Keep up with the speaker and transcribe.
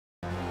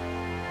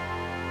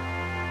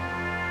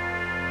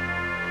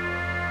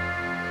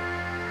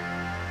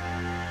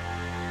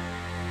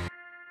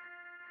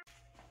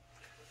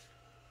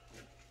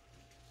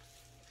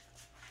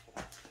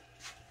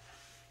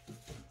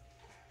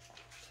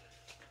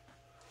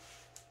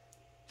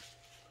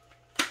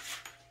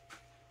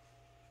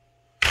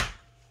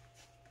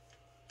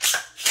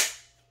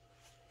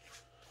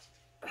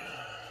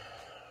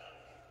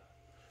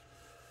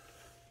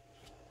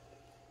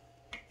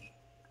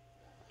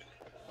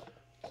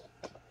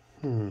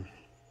Okay,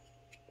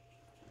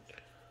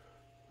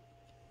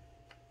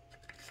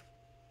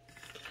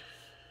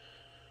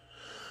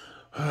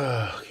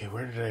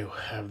 where did I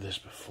have this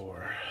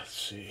before? Let's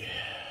see.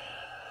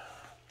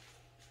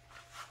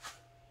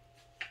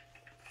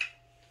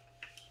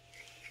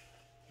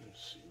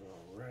 Let's see,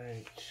 all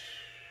right.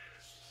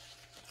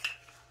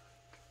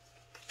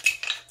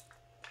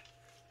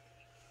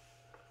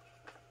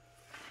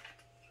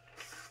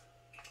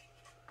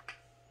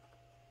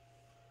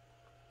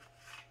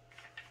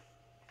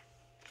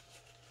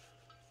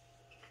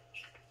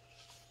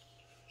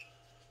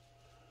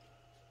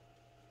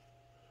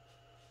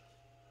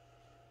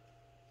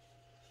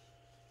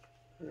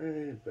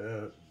 Right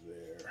about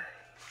there.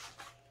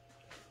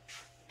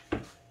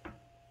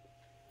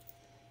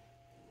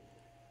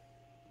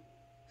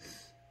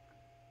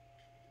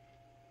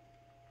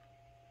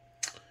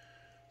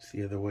 It's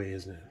the other way,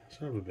 isn't it?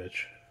 Son of a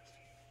bitch.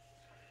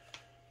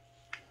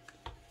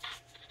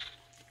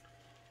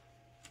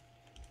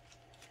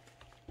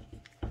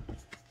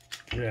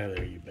 Get out of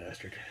there, you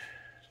bastard.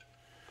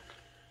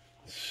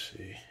 Let's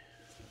see.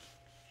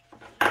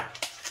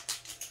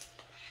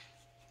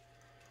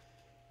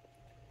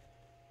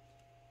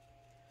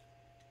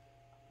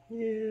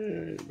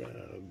 Yeah,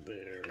 about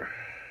there.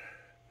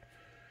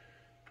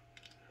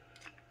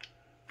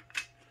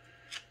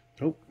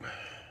 Nope.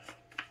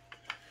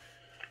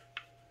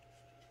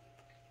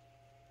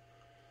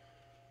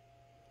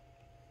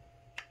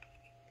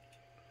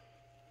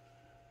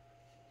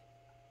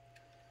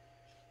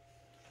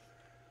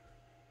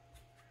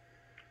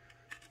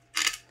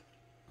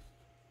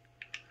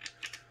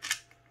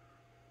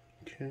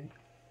 Okay.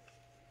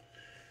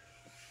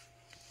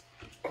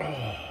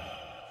 Oh.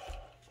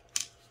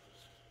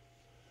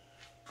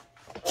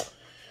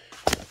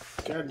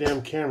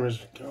 Goddamn camera's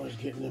always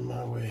getting in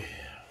my way.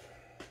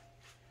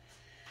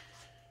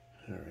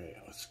 All right,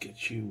 let's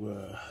get you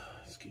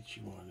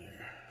on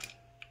there.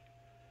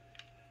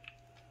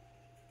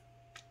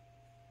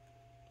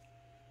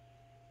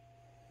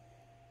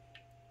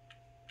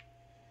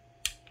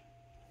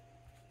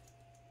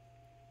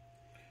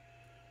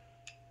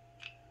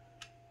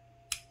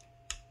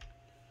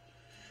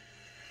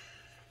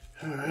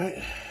 All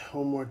right,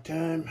 one more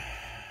time.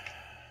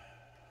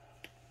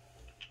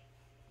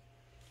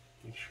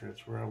 Make sure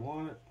it's where I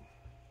want it.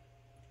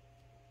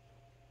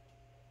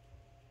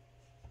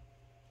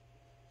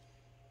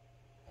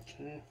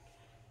 Okay.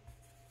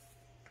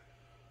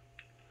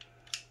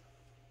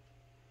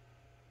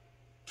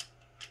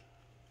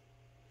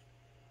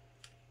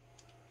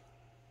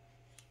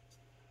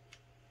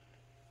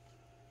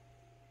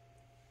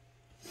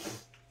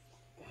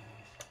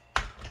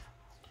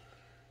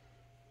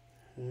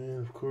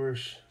 And of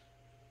course,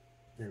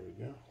 there we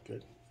go.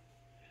 Good.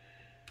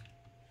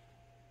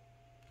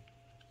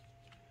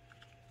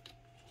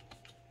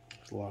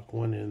 Let's lock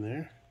one in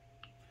there.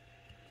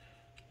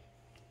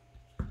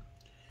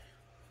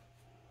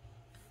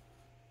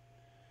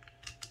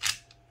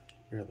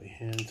 Barely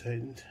hand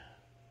tightened.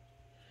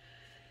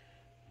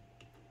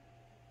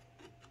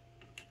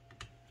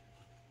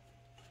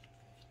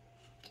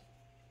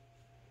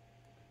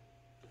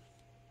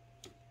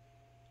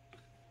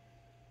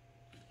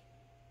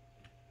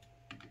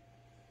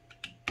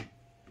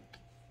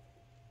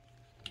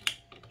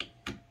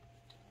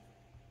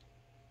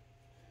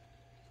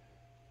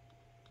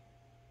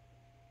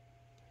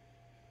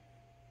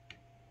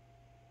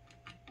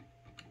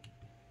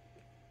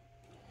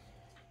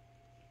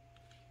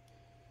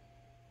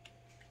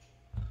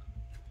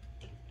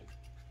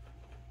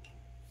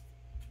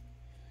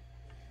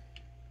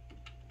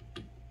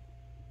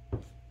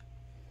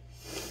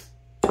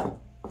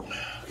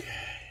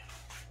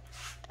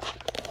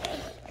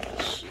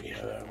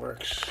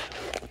 Works.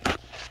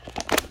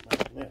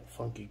 That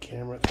funky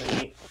camera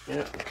thingy.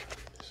 Yeah,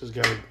 this has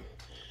got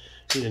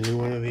to need a new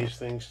one of these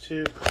things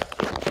too.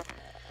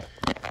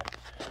 I'm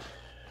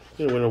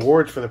gonna win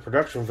awards for the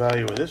production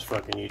value of this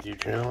fucking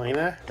YouTube channel, ain't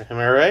I? Am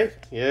I right?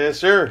 Yes,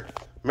 sir.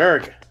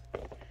 America.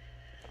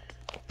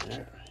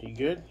 Yeah, you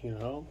good? You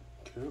know,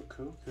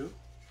 cool.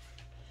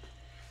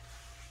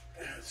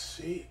 Let's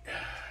see.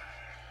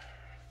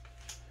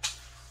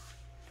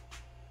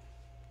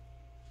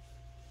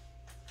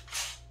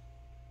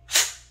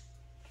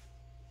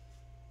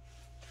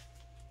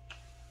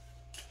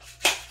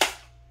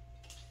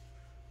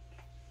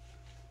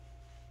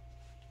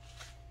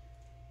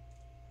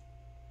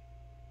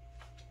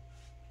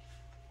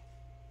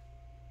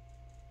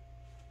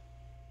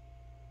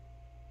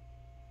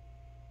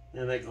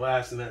 And that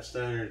glass and that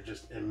stone are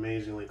just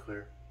amazingly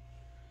clear.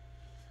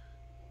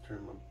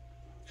 Turn my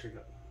check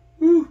out.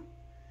 Woo!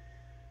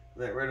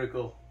 That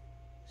reticle,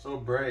 so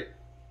bright.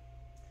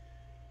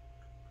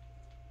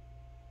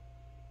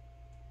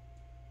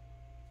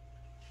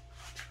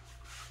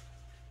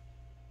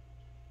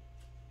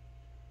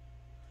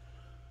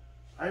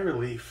 Eye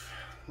relief.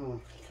 Can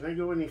I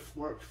go any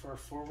far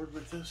forward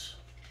with this?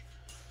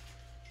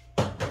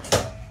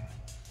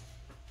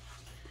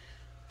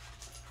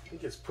 I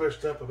think it's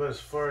pushed up about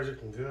as far as it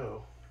can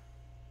go.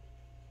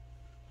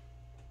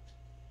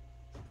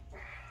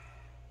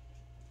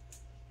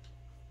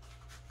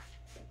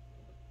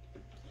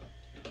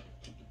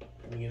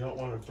 you don't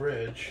want to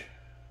bridge.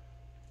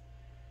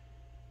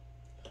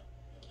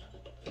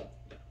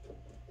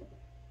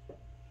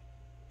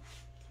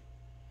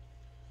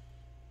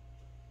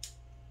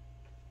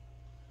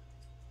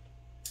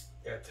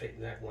 Gotta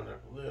tighten that one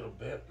up a little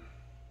bit.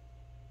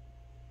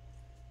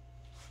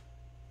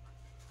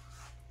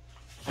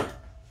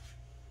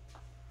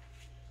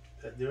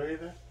 That do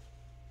anything?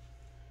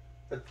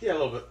 Yeah, a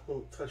little bit. A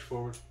little touch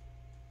forward.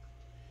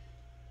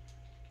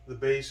 The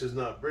base is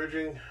not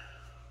bridging.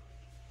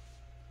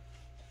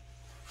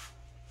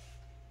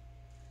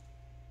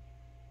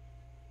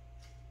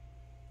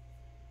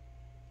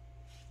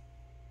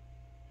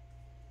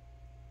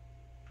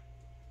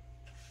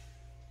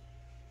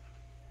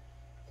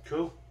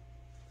 Cool.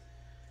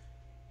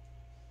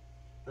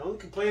 The only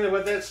complaint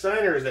about that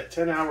Steiner is that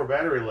 10-hour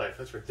battery life.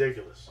 That's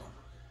ridiculous.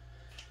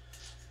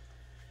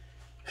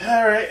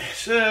 Alright,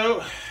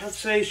 so let's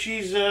say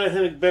she's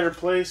in a better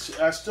place.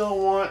 I still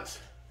want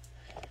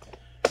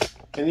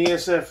an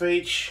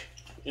ESFH,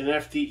 an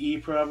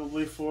FDE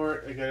probably for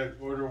it. I gotta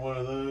order one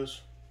of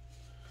those.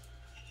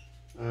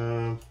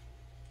 I'll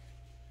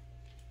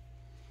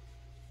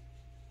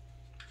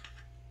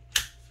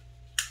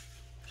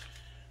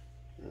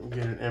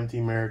get an empty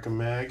American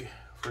mag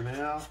for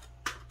now.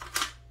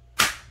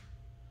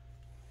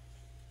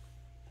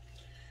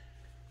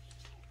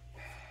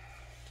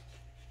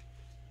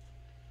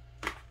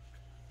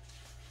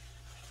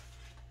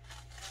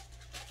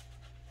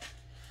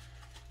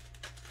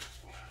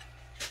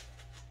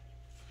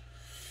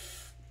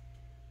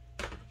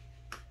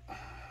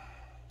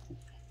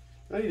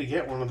 I need to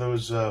get one of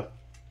those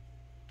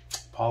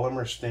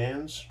polymer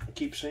stands I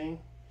keep seeing,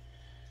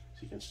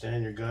 so you can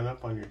stand your gun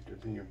up on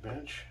your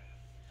bench.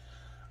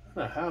 I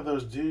don't know how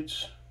those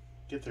dudes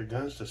get their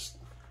guns to.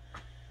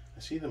 I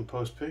see them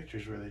post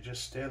pictures where they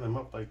just stand them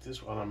up like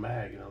this on a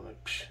mag, and I'm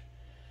like, psh,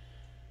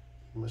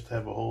 you must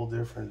have a whole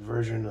different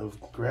version of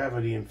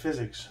gravity and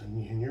physics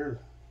in your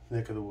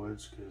neck of the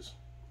woods, because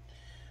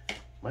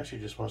my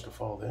shit just wants to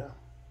fall down.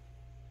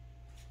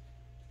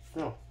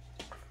 No.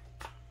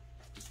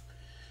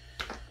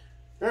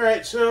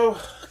 Alright, so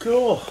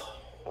cool.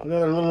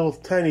 Another little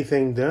tiny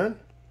thing done.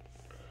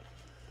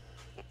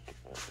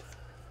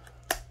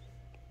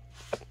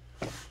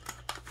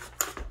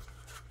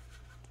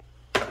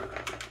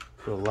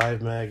 Put a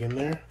live mag in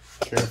there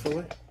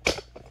carefully.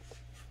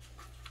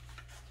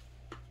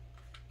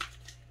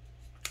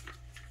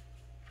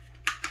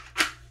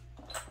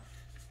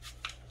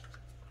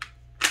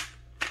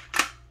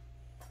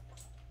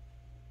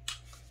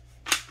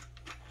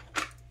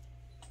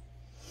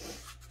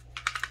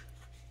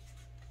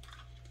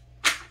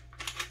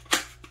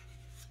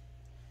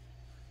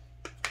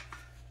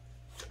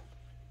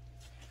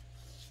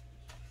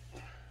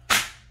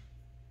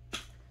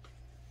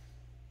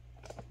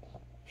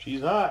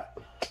 She's hot.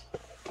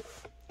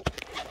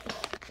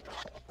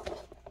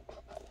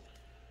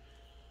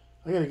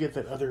 I gotta get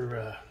that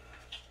other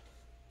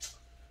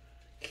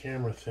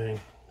camera thing.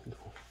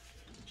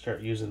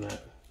 Start using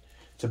that.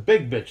 It's a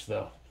big bitch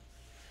though.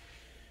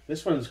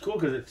 This one's cool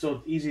because it's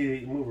so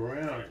easy to move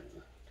around.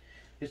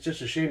 It's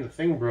just a shame the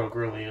thing broke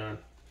early on.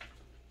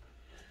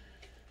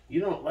 You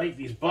don't like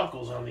these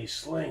buckles on these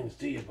slings,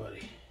 do you,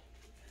 buddy?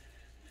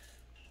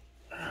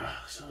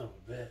 Ah, son of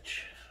a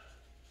bitch.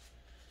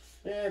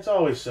 Yeah, it's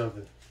always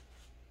something.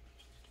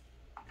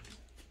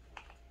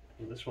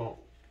 This won't.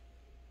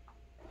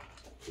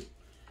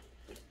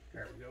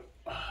 There we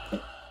go.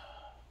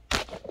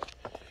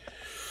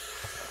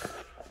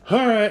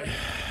 Alright.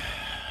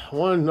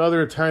 One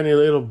other tiny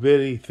little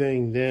bitty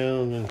thing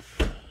down and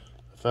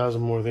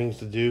 1,000 more things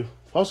to do.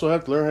 Also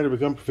have to learn how to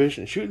become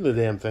proficient shooting the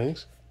damn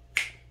things.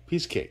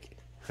 Piece of cake.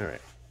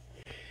 Alright.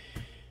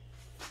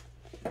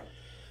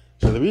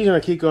 So the reason I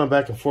keep going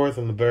back and forth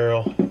on the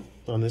barrel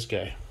on this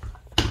guy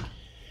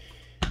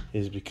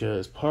is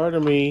because part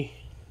of me,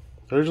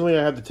 originally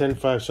I had the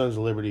 10.5 Sons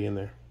of Liberty in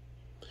there.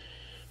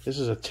 This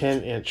is a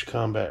 10-inch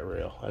combat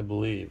rail, I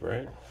believe,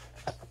 right?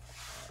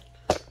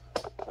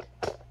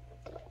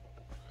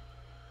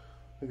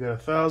 I got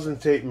 1,000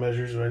 tape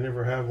measures, but I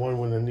never have one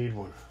when I need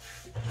one.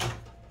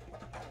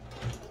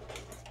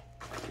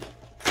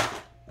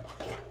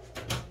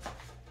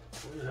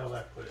 Where the hell did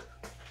I put it?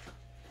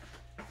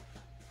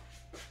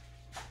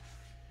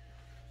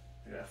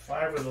 I got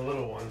 5 of the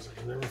little ones. I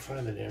can never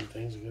find the damn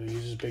things. I gotta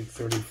use this big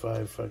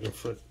 35 fucking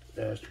foot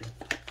bastard.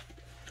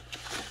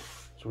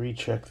 Let's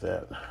recheck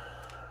that.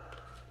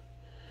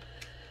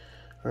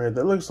 Alright,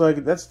 that looks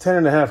like that's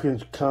 10.5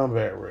 inch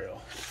combat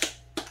rail.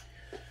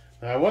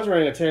 Now, I was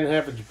running a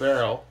 10.5 inch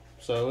barrel,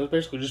 so it was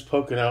basically just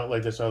poking out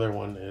like this other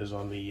one is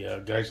on the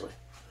Geisley.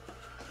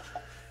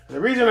 And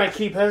the reason I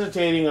keep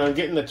hesitating on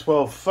getting the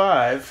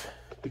 12.5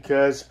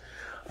 because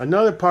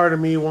another part of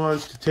me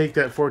wants to take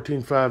that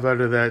 14.5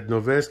 out of that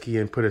Noveski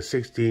and put a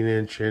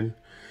 16-inch in,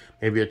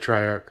 maybe a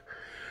Triarch,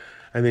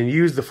 and then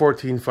use the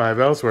 14.5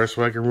 elsewhere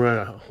so I can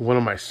run one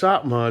of my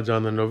SOP mods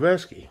on the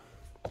Noveski.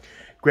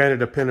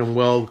 Granted, a pin and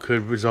weld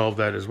could resolve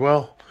that as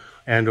well,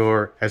 and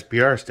or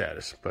SPR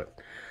status, but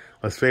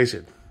let's face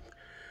it,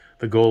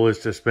 the goal is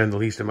to spend the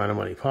least amount of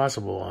money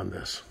possible on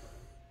this.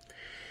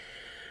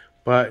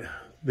 But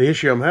the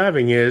issue I'm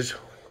having is,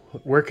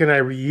 where can I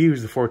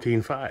reuse the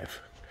 14.5?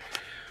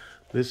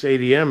 This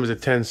ADM is a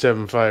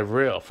 10.75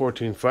 rail.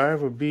 14.5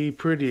 would be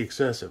pretty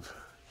excessive.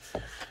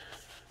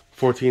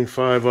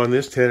 14.5 on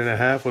this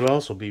 10.5 would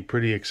also be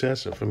pretty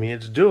excessive. I mean,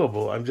 it's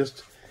doable. I'm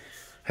just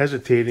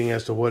hesitating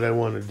as to what I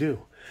want to do.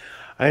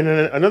 And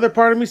another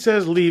part of me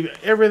says leave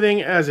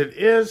everything as it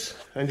is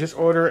and just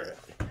order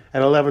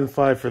an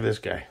 11.5 for this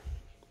guy.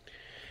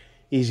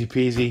 Easy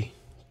peasy.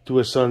 Do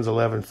a son's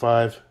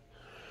 11.5.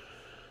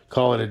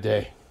 Call it a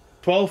day.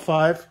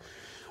 12.5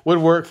 would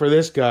work for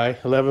this guy.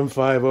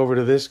 11.5 over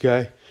to this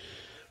guy.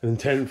 And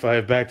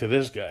 10.5 back to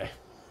this guy.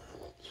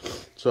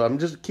 So I'm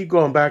just keep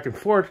going back and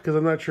forth because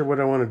I'm not sure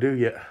what I want to do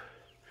yet.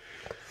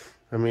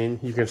 I mean,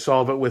 you can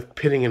solve it with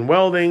pitting and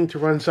welding to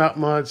run SOP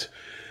mods.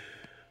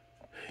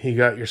 You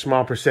got your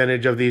small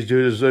percentage of these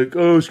dudes like,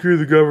 oh, screw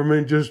the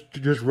government,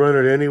 just run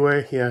it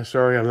anyway. Yeah,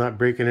 sorry, I'm not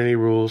breaking any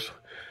rules.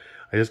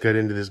 I just got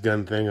into this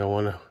gun thing. I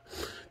want to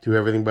do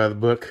everything by the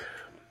book.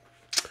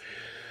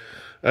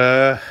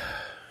 And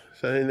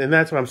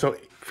that's why I'm so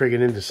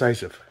friggin'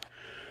 indecisive.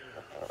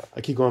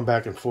 I keep going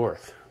back and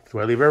forth. Do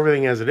I leave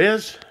everything as it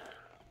is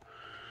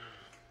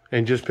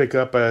and just pick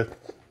up a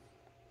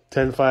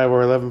 10.5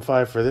 or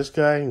 11.5 for this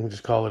guy and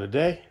just call it a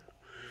day?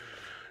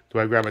 Do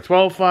I grab a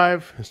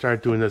 12.5 and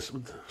start doing the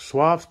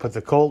swaps, put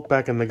the Colt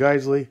back in the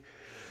Geisley,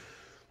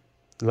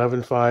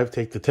 11.5,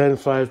 take the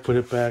 10.5, put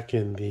it back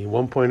in the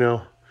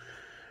 1.0,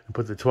 and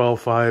put the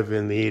 12.5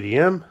 in the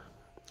ADM?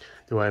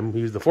 Do I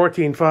use the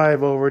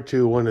 14.5 over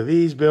to one of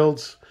these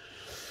builds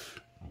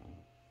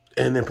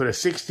and then put a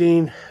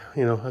 16?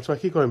 You know, that's why I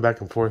keep going back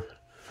and forth.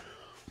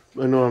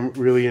 I know I'm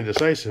really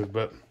indecisive,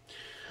 but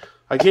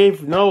I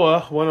gave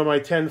Noah one of my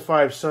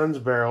 10.5 Suns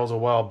barrels a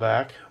while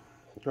back.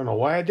 I don't know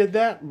why I did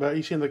that, but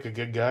he seemed like a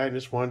good guy and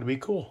just wanted to be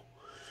cool.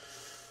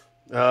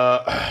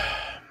 I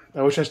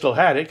wish I still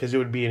had it because it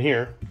would be in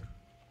here.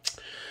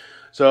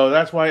 So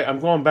that's why I'm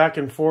going back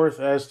and forth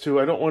as to,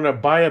 I don't want to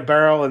buy a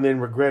barrel and then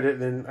regret it.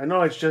 And I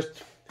know it's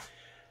just,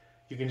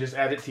 you can just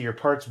add it to your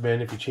parts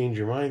bin if you change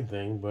your mind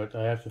thing, but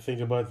I have to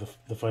think about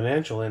the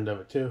financial end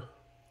of it too.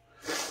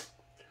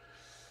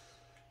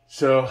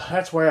 So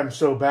that's why I'm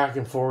so back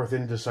and forth,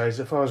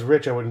 indecisive. If I was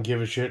rich, I wouldn't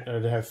give a shit.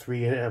 I'd have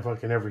 3 in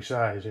fucking every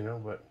size, you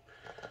know, but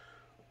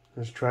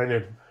I'm just trying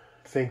to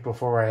think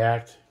before I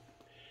act.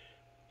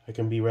 I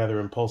can be rather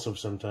impulsive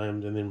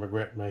sometimes and then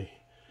regret my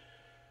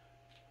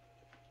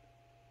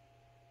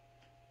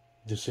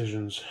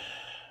decisions.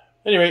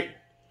 Anyway,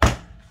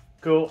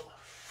 cool.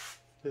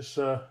 This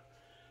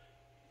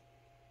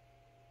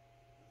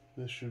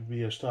should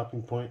be a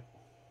stopping point.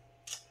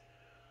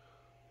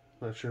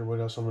 Not sure what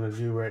else I'm going to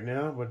do right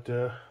now, but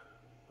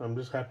I'm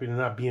just happy to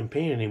not be in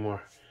pain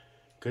anymore.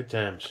 Good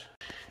times.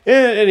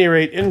 At any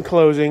rate, in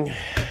closing,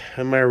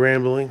 am I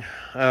rambling?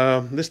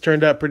 This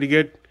turned out pretty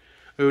good.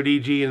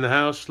 ODG in the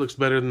house. Looks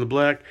better than the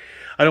black.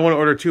 I don't want to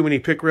order too many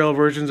pick rail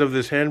versions of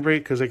this Handbrake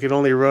because I can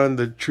only run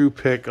the true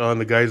pick on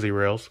the Geisley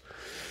rails.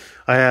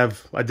 I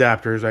have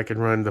adapters. I can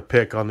run the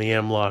pick on the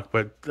M-lock,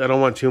 but I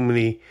don't want too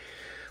many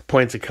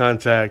points of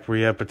contact where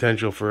you have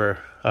potential for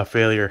a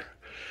failure.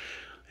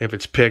 If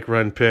it's pick,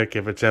 run pick.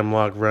 If it's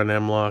M-lock, run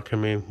M-lock. I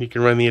mean, you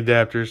can run the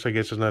adapters. I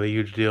guess it's not a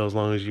huge deal as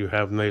long as you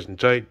have them nice and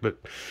tight. But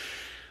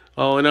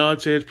all in all,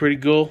 I'd say it's pretty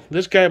cool.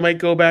 This guy might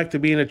go back to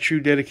being a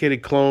true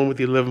dedicated clone with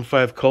the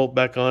 11.5 Colt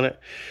back on it.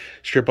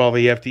 Strip all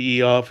the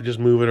FDE off and just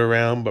move it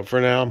around. But for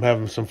now, I'm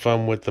having some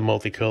fun with the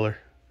multicolor.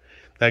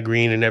 That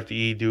green and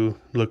FDE do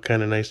look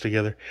kind of nice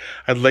together.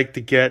 I'd like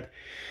to get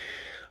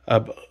a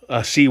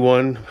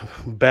C1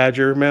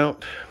 Badger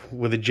mount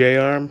with a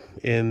J-arm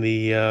in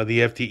the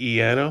FDE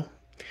Ano.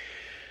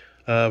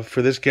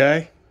 For this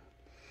guy,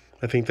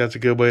 I think that's a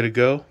good way to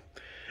go.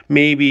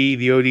 Maybe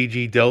the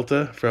ODG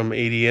Delta from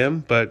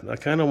ADM, but I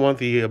kind of want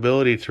the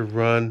ability to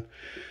run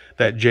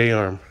that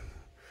J-arm.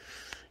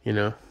 You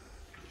know,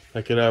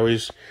 I could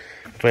always,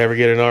 if I ever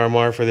get an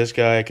RMR for this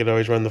guy, I could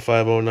always run the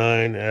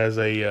 509 as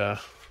a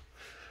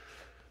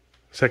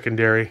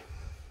secondary,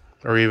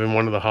 or even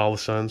one of the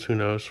Holosons, who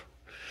knows.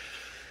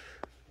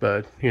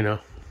 But, you know,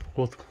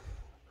 we'll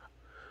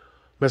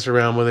mess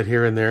around with it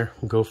here and there,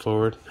 go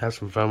forward, have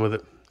some fun with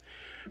it.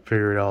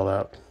 Figure it all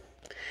out.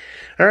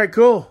 Alright,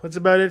 cool. That's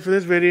about it for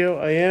this video.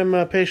 I am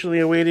patiently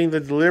awaiting the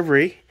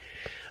delivery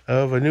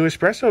of a new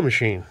espresso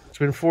machine. It's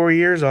been 4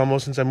 years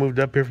almost since I moved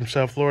up here from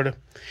South Florida.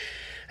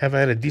 Haven't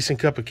had a decent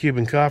cup of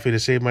Cuban coffee to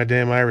save my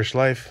damn Irish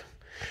life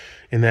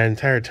in that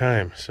entire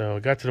time. So I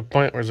got to the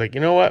point where I was like,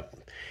 you know what?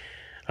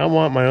 I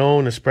want my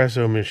own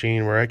espresso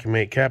machine where I can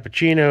make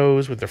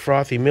cappuccinos with the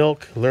frothy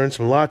milk, learn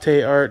some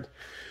latte art.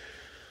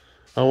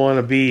 I want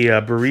to be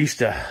a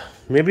barista.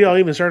 Maybe I'll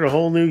even start a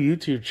whole new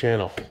YouTube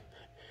channel.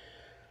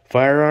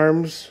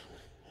 Firearms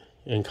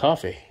and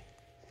coffee.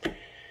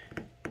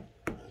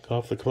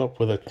 I'll have to come up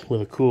with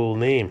a cool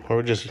name,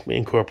 or just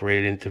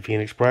incorporate it into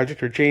Phoenix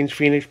Project, or change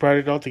Phoenix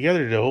Project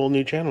altogether to a whole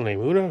new channel name.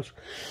 Who knows?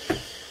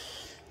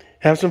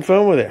 Have some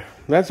fun with it.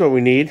 That's what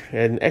we need.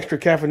 An extra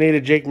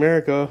caffeinated Jake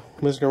Merico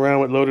messing around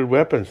with loaded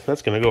weapons.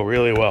 That's going to go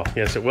really well.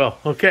 Yes, it will.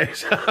 Okay.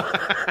 So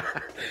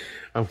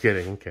I'm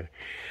kidding.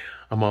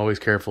 I'm always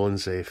careful and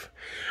safe.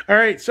 All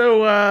right,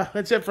 so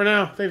that's it for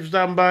now. Thanks for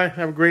stopping by.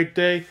 Have a great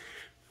day.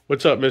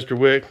 What's up, Mr.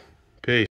 Wick?